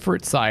shield, light for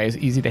its size,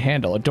 easy to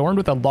handle, adorned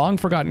with a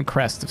long-forgotten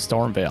crest of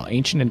Stormveil,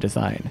 ancient in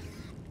design.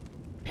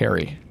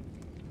 Parry.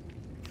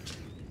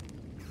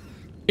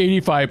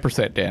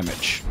 85%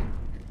 damage.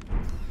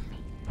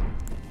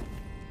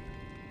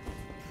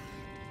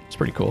 It's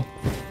pretty cool.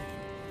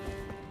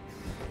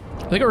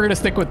 I think we're gonna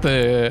stick with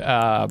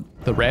the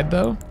red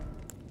though.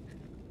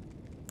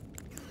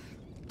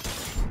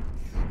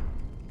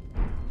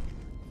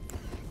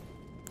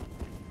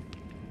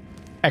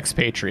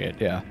 Expatriate,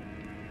 yeah.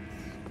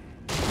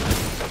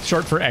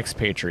 Short for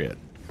expatriate.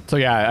 So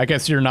yeah, I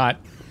guess you're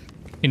not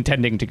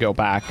intending to go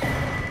back.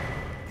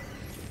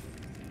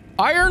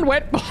 Iron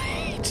wet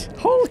blade.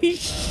 Holy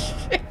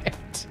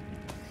shit.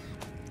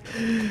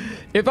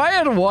 If I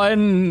had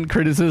one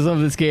criticism of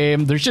this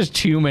game, there's just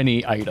too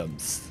many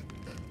items.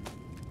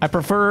 I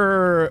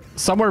prefer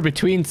somewhere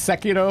between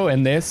Sekiro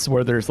and this,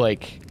 where there's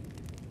like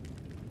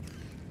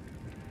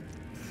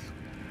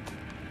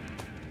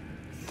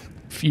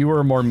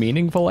fewer, more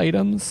meaningful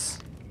items.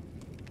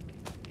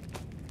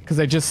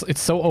 Because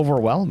it's so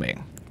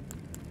overwhelming.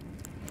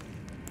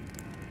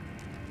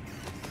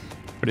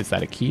 What is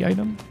that, a key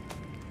item?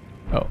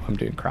 Oh, I'm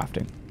doing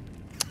crafting.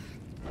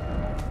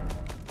 I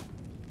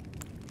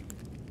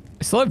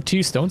still have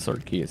 2 stone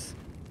sword keys.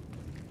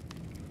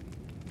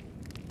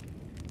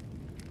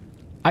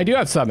 I do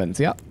have summons,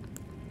 yep.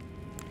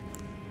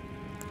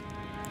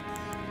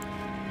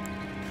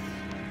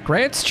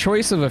 Grants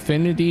choice of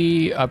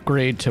affinity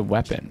upgrade to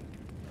weapon.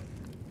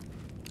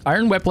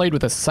 Iron wet blade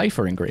with a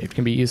cipher engraved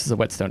can be used as a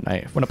whetstone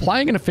knife. When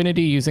applying an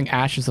affinity using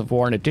Ashes of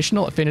War, an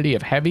additional affinity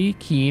of heavy,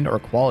 keen, or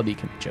quality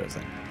can be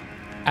chosen.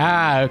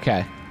 Ah,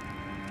 okay.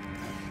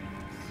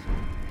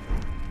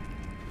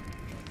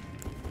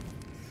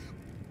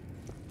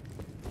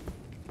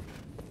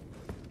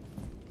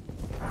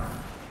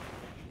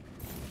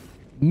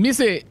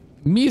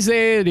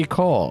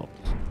 Miséricorde.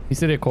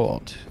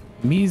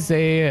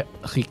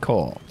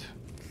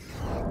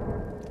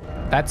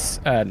 That's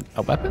a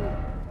weapon?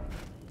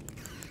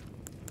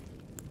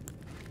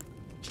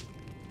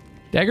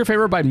 Dagger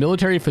favored by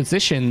military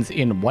physicians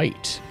in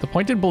white. The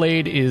pointed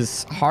blade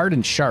is hard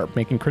and sharp,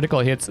 making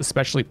critical hits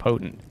especially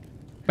potent.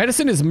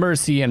 Medicine is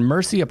mercy, and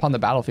mercy upon the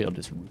battlefield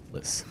is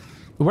ruthless.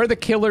 Where the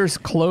killers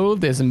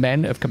clothed as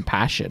men of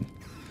compassion.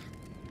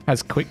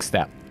 Has quick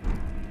step.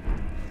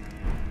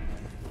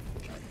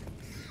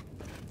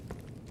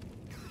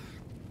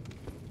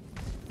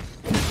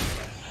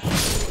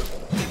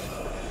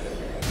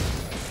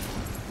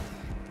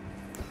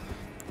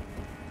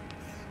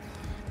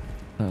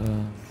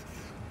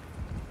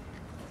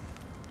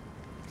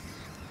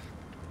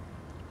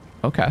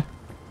 Okay.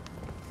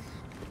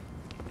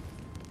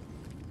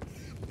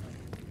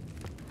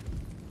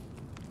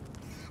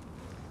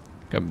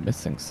 I'm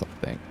missing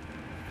something.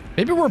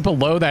 Maybe we're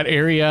below that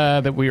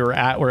area that we were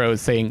at where I was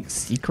saying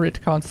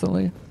secret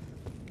constantly.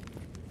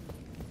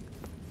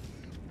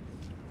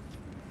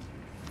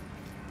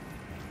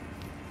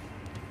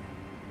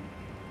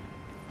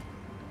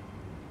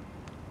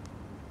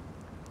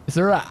 Is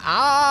there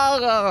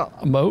a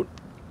moat?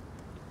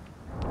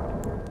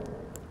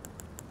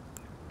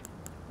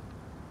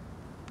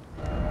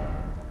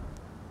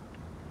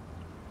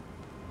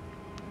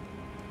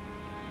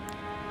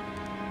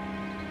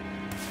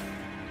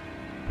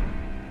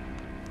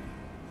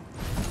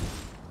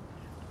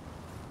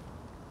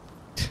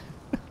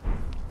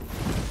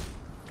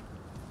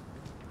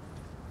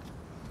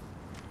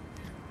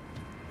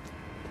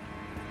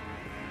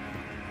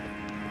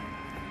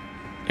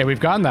 Okay, we've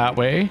gone that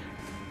way.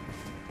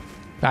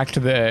 Back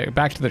to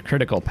the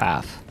critical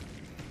path.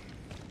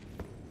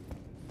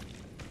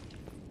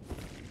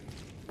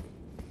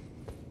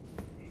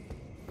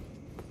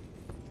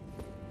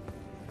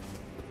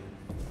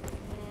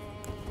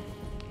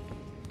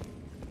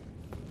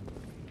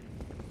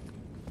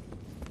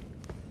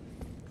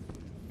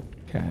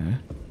 Okay.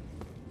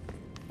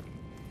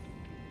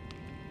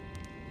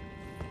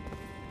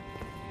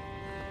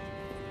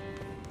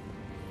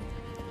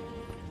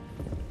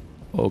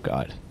 Oh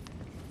God.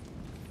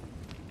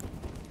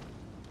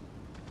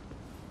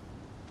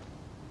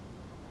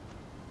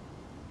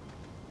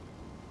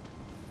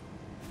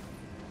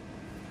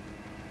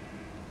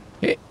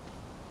 Hey.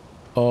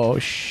 Oh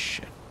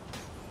shit.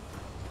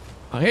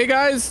 Oh, hey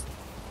guys.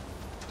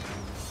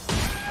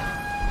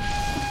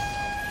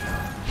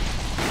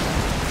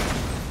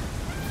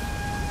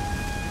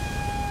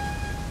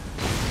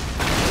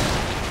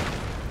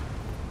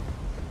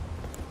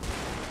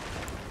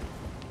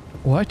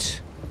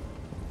 What?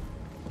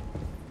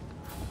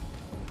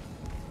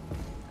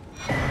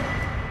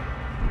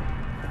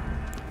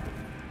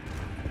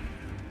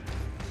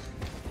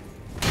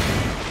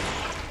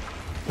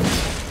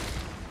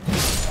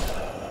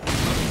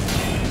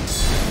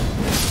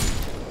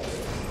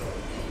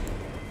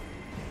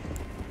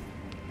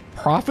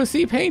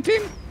 Prophecy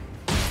painting?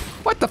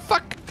 What the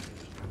fuck?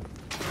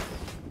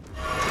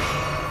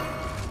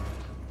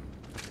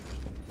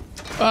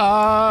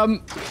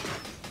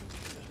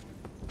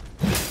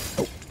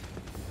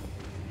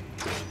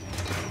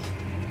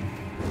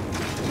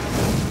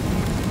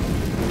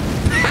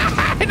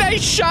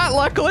 Nice shot,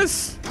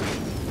 Luckless.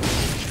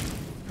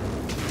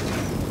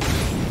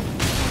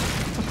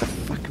 What the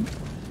fuck?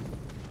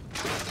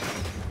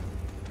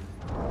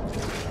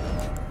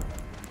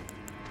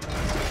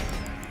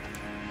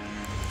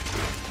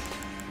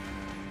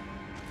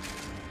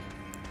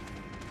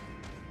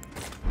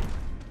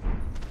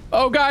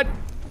 Oh God.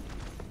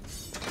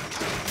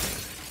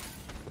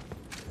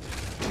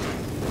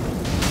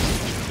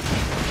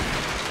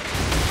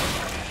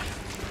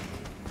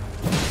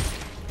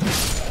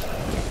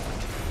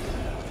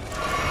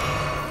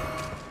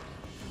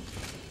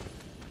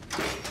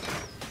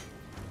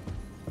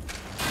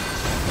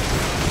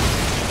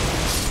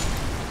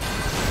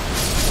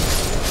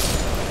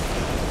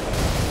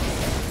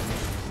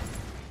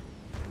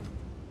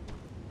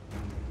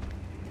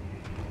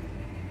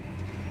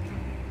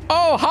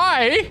 Oh,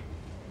 hi.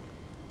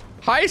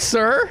 Hi,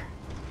 sir.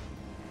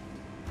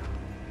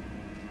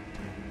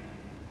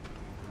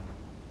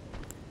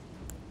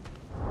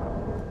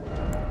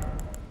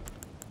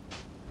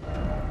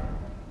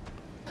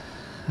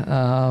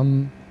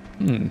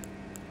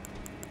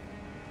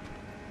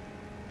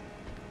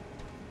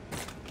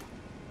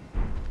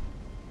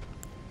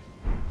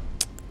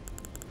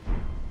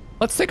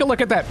 Let's take a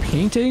look at that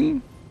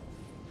painting.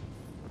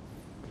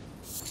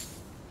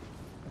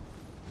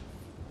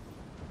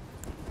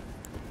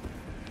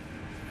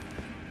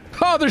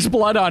 Oh, there's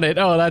blood on it.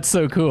 Oh, that's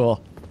so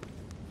cool.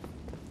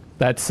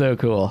 That's so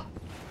cool.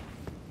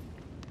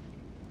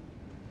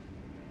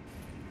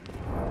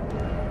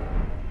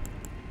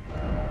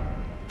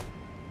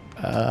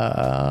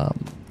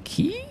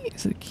 Key?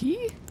 Is it a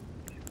key?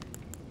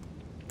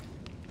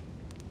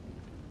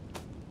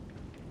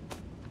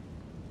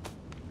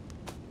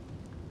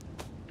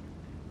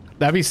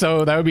 That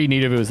would be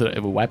neat if it was a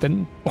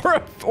weapon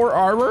or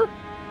armor.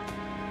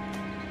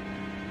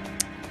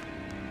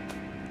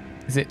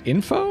 Is it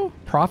info?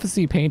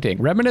 Prophecy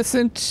painting.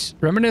 Reminiscence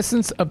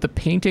of the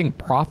painting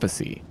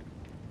Prophecy.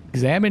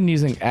 Examine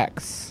using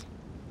X.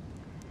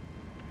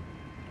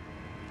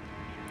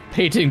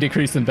 Painting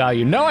decreased in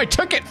value. No, I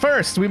took it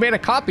first. We made a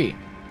copy.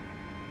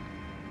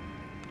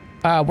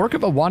 Work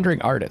of a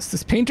wandering artist.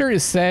 This painter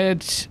is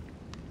said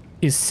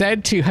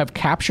to have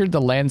captured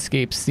the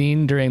landscape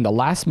seen during the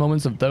last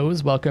moments of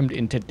those welcomed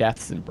into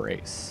death's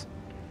embrace.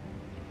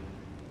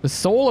 The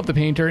soul of the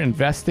painter and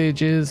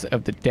vestiges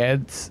of the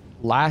dead's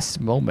last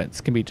moments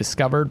can be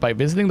discovered by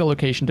visiting the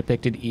location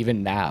depicted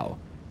even now.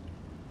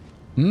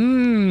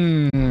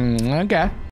 Okay.